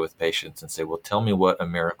clarify with patients and say, well, tell me what a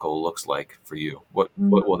miracle looks like for you. What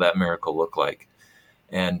will that miracle look like?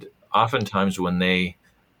 And oftentimes when they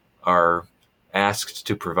are asked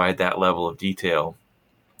to provide that level of detail,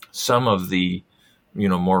 some of the, you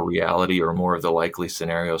know, more reality or more of the likely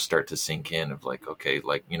scenarios start to sink in of like, okay,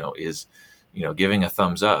 like, you know, is, you know, giving a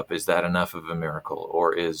thumbs up, is that enough of a miracle?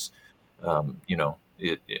 Or is, you know,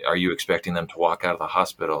 are you expecting them to walk out of the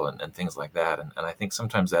hospital and things like that? And I think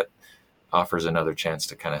sometimes that offers another chance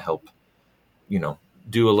to kind of help, you know,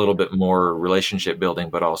 do a little bit more relationship building,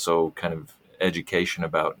 but also kind of education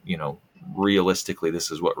about, you know, realistically,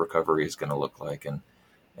 this is what recovery is going to look like. And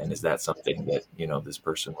is that something that, you know, this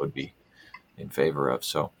person would be in favor of?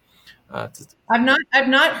 So I've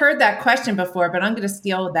not heard that question before, but I'm going to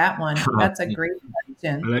steal that one. That's a great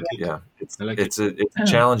question. I like it. Yeah, it's a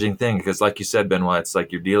challenging thing because, like you said, Benoit, it's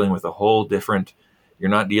like you're dealing with a whole different. You're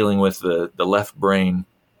not dealing with the left brain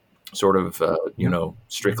sort of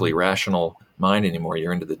strictly rational mind anymore.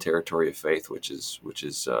 You're into the territory of faith, which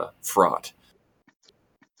is fraught.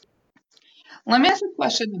 Let me ask a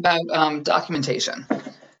question about documentation.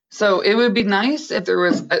 So it would be nice if there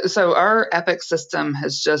was, so our Epic system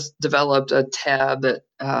has just developed a tab that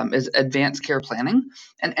is advanced care planning.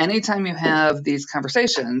 And anytime you have these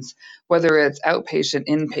conversations, whether it's outpatient,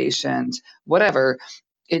 inpatient, whatever,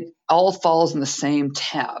 it all falls in the same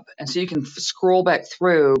tab. And so you can scroll back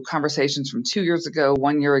through conversations from 2 years ago,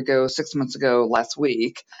 1 year ago, 6 months ago, last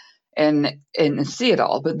week, and see it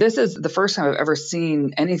all. But this is the first time I've ever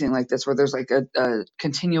seen anything like this, where there's like a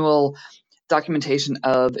continual documentation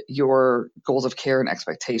of your goals of care and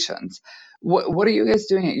expectations. What are you guys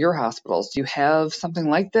doing at your hospitals? Do you have something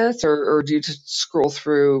like this, or do you just scroll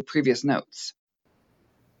through previous notes?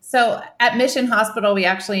 So at Mission Hospital, we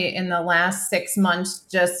actually, in the last 6 months,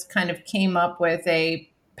 just kind of came up with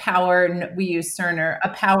we use Cerner, a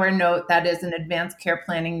power note that is an advanced care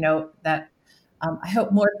planning note that I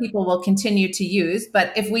hope more people will continue to use.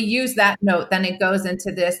 But if we use that note, then it goes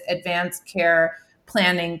into this advanced care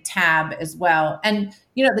planning tab as well. And,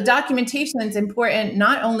 the documentation is important,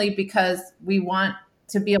 not only because we want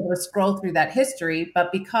to be able to scroll through that history,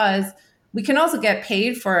 but because we can also get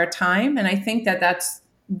paid for our time. And I think that that's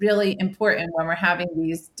really important when we're having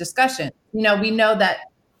these discussions. We know that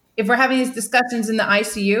if we're having these discussions in the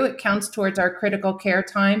ICU, it counts towards our critical care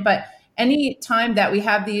time. But any time that we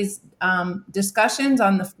have these discussions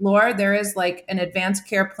on the floor, there is like an advanced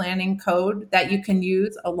care planning code that you can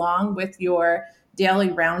use along with your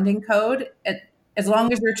daily rounding code, as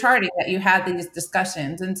long as you're charting that you had these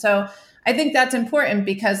discussions. And so I think that's important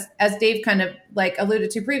because, as Dave kind of like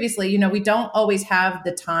alluded to previously, we don't always have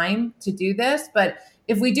the time to do this. But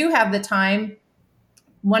if we do have the time,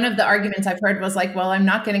 one of the arguments I've heard was like, well, I'm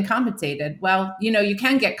not getting compensated. Well, you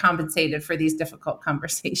can get compensated for these difficult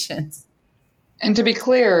conversations. And to be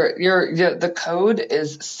clear, the code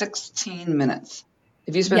is 16 minutes.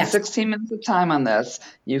 If you spend 16 minutes of time on this,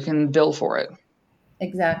 you can bill for it.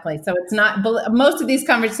 Exactly. So it's not, most of these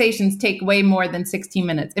conversations take way more than 16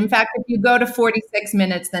 minutes. In fact, if you go to 46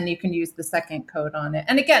 minutes, then you can use the second code on it.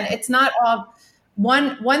 And again, it's not all,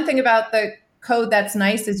 one thing about the code that's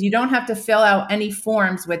nice is you don't have to fill out any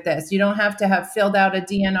forms with this. You don't have to have filled out a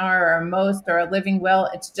DNR or a MOST or a living will.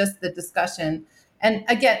 It's just the discussion. And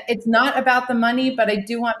again, it's not about the money, but I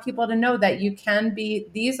do want people to know that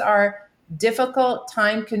these are difficult,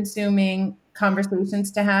 time-consuming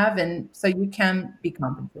conversations to have, and so you can be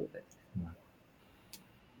compensated.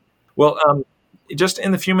 Well, just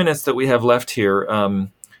in the few minutes that we have left here,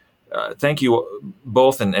 thank you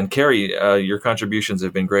both, and Carrie, your contributions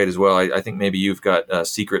have been great as well. I think maybe you've got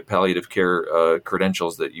secret palliative care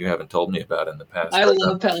credentials that you haven't told me about in the past. I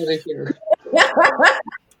love palliative care.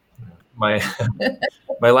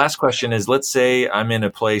 My last question is, let's say I'm in a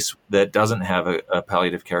place that doesn't have a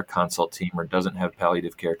palliative care consult team or doesn't have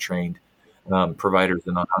palliative care trained providers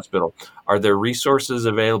in the hospital. Are there resources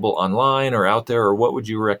available online or out there, or what would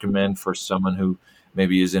you recommend for someone who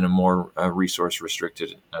maybe is in a more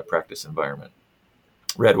resource-restricted practice environment?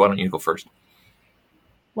 Red, why don't you go first?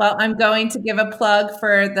 Well, I'm going to give a plug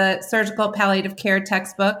for the surgical palliative care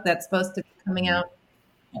textbook that's supposed to be coming out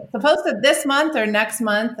this month or next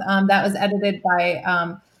month. That was edited by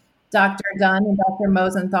Dr. Dunn and Dr.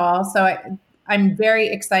 Mosenthal. So I'm very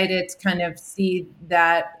excited to kind of see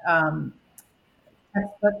that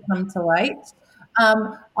textbook come to light.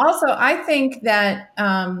 Also, I think that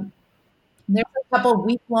there's a couple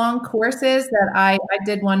week-long courses that I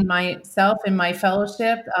did one myself in my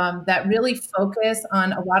fellowship that really focus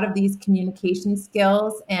on a lot of these communication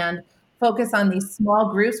skills and focus on these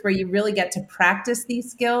small groups where you really get to practice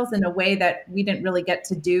these skills in a way that we didn't really get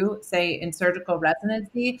to do, say, in surgical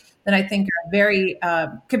residency, that I think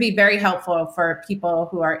are could be very helpful for people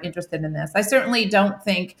who are interested in this. I certainly don't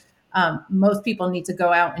think most people need to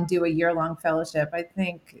go out and do a year-long fellowship. I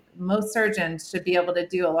think most surgeons should be able to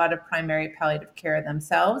do a lot of primary palliative care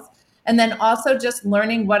themselves. And then also just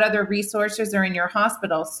learning what other resources are in your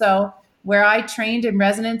hospital. So where I trained in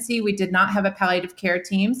residency, we did not have a palliative care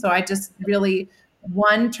team. So I just really,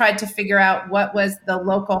 tried to figure out what was the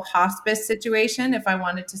local hospice situation if I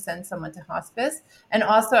wanted to send someone to hospice. And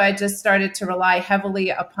also I just started to rely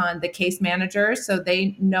heavily upon the case managers. So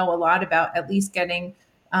they know a lot about at least getting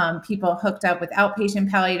people hooked up with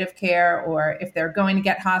outpatient palliative care, or if they're going to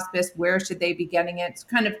get hospice, where should they be getting it? It's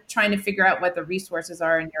kind of trying to figure out what the resources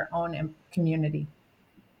are in your own community.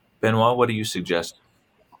 Benoit, what do you suggest?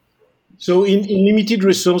 So in limited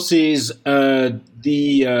resources, the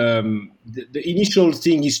initial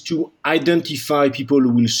thing is to identify people who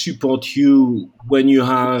will support you when you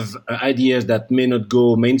have ideas that may not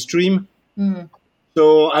go mainstream. Mm.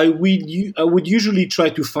 So I would usually try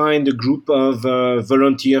to find a group of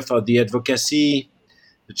volunteers for the advocacy,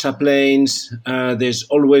 the chaplains. There's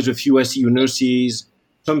always a few ICU nurses,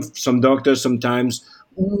 some doctors sometimes,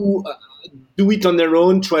 who do it on their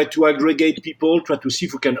own, try to aggregate people, try to see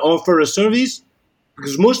if we can offer a service.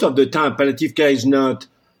 Because most of the time, palliative care is not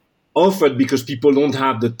offered because people don't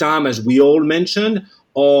have the time, as we all mentioned,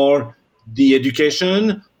 or the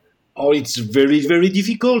education, or it's very, very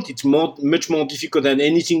difficult. It's much more difficult than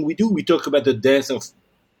anything we do. We talk about the death of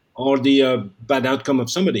or the bad outcome of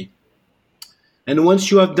somebody. And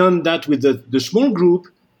once you have done that with the small group,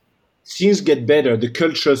 things get better. The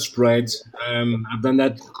culture spreads. I've done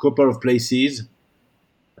that a couple of places.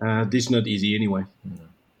 This is not easy anyway.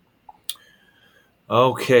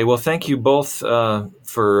 Okay, well, thank you both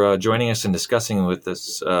for joining us and discussing with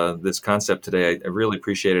this this concept today. I really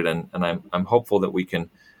appreciate it, and I'm hopeful that we can,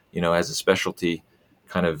 as a specialty,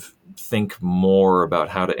 kind of think more about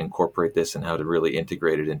how to incorporate this and how to really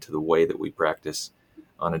integrate it into the way that we practice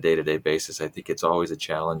on a day-to-day basis. I think it's always a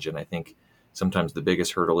challenge, and I think sometimes the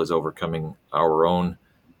biggest hurdle is overcoming our own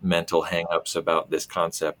mental hang-ups about this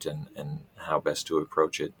concept and how best to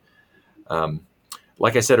approach it.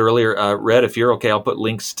 Like I said earlier, Red, if you're okay, I'll put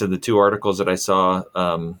links to the 2 articles that I saw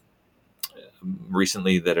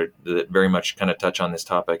recently that very much kind of touch on this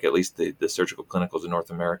topic, at least the Surgical Clinicals in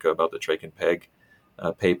North America about the trach and peg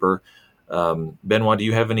paper. Benoit, do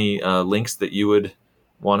you have any links that you would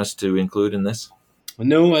want us to include in this?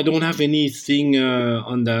 No, I don't have anything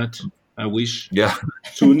on that. I wish. Yeah.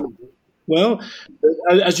 Soon. Well,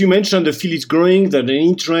 as you mentioned, the field is growing, there's an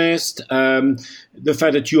interest. The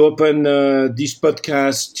fact that you open this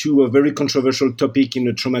podcast to a very controversial topic in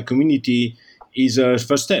the trauma community is a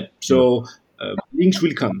first step. So links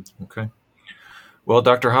will come. Okay. Well,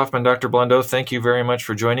 Dr. Hoffman, Dr. Blondeau, thank you very much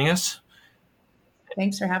for joining us.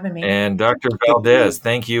 Thanks for having me. And Dr. Valdez,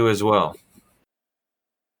 thank you as well.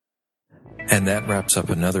 And that wraps up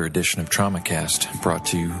another edition of TraumaCast, brought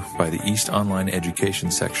to you by the East Online Education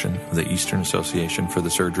section of the Eastern Association for the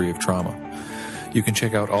Surgery of Trauma. You can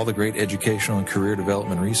check out all the great educational and career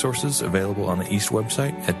development resources available on the East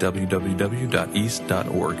website at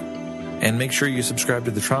www.east.org. And make sure you subscribe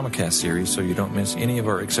to the TraumaCast series so you don't miss any of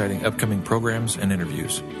our exciting upcoming programs and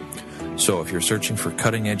interviews. So if you're searching for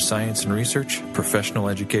cutting-edge science and research, professional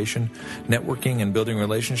education, networking and building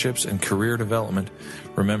relationships, and career development,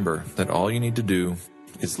 remember that all you need to do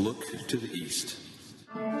is look to the East.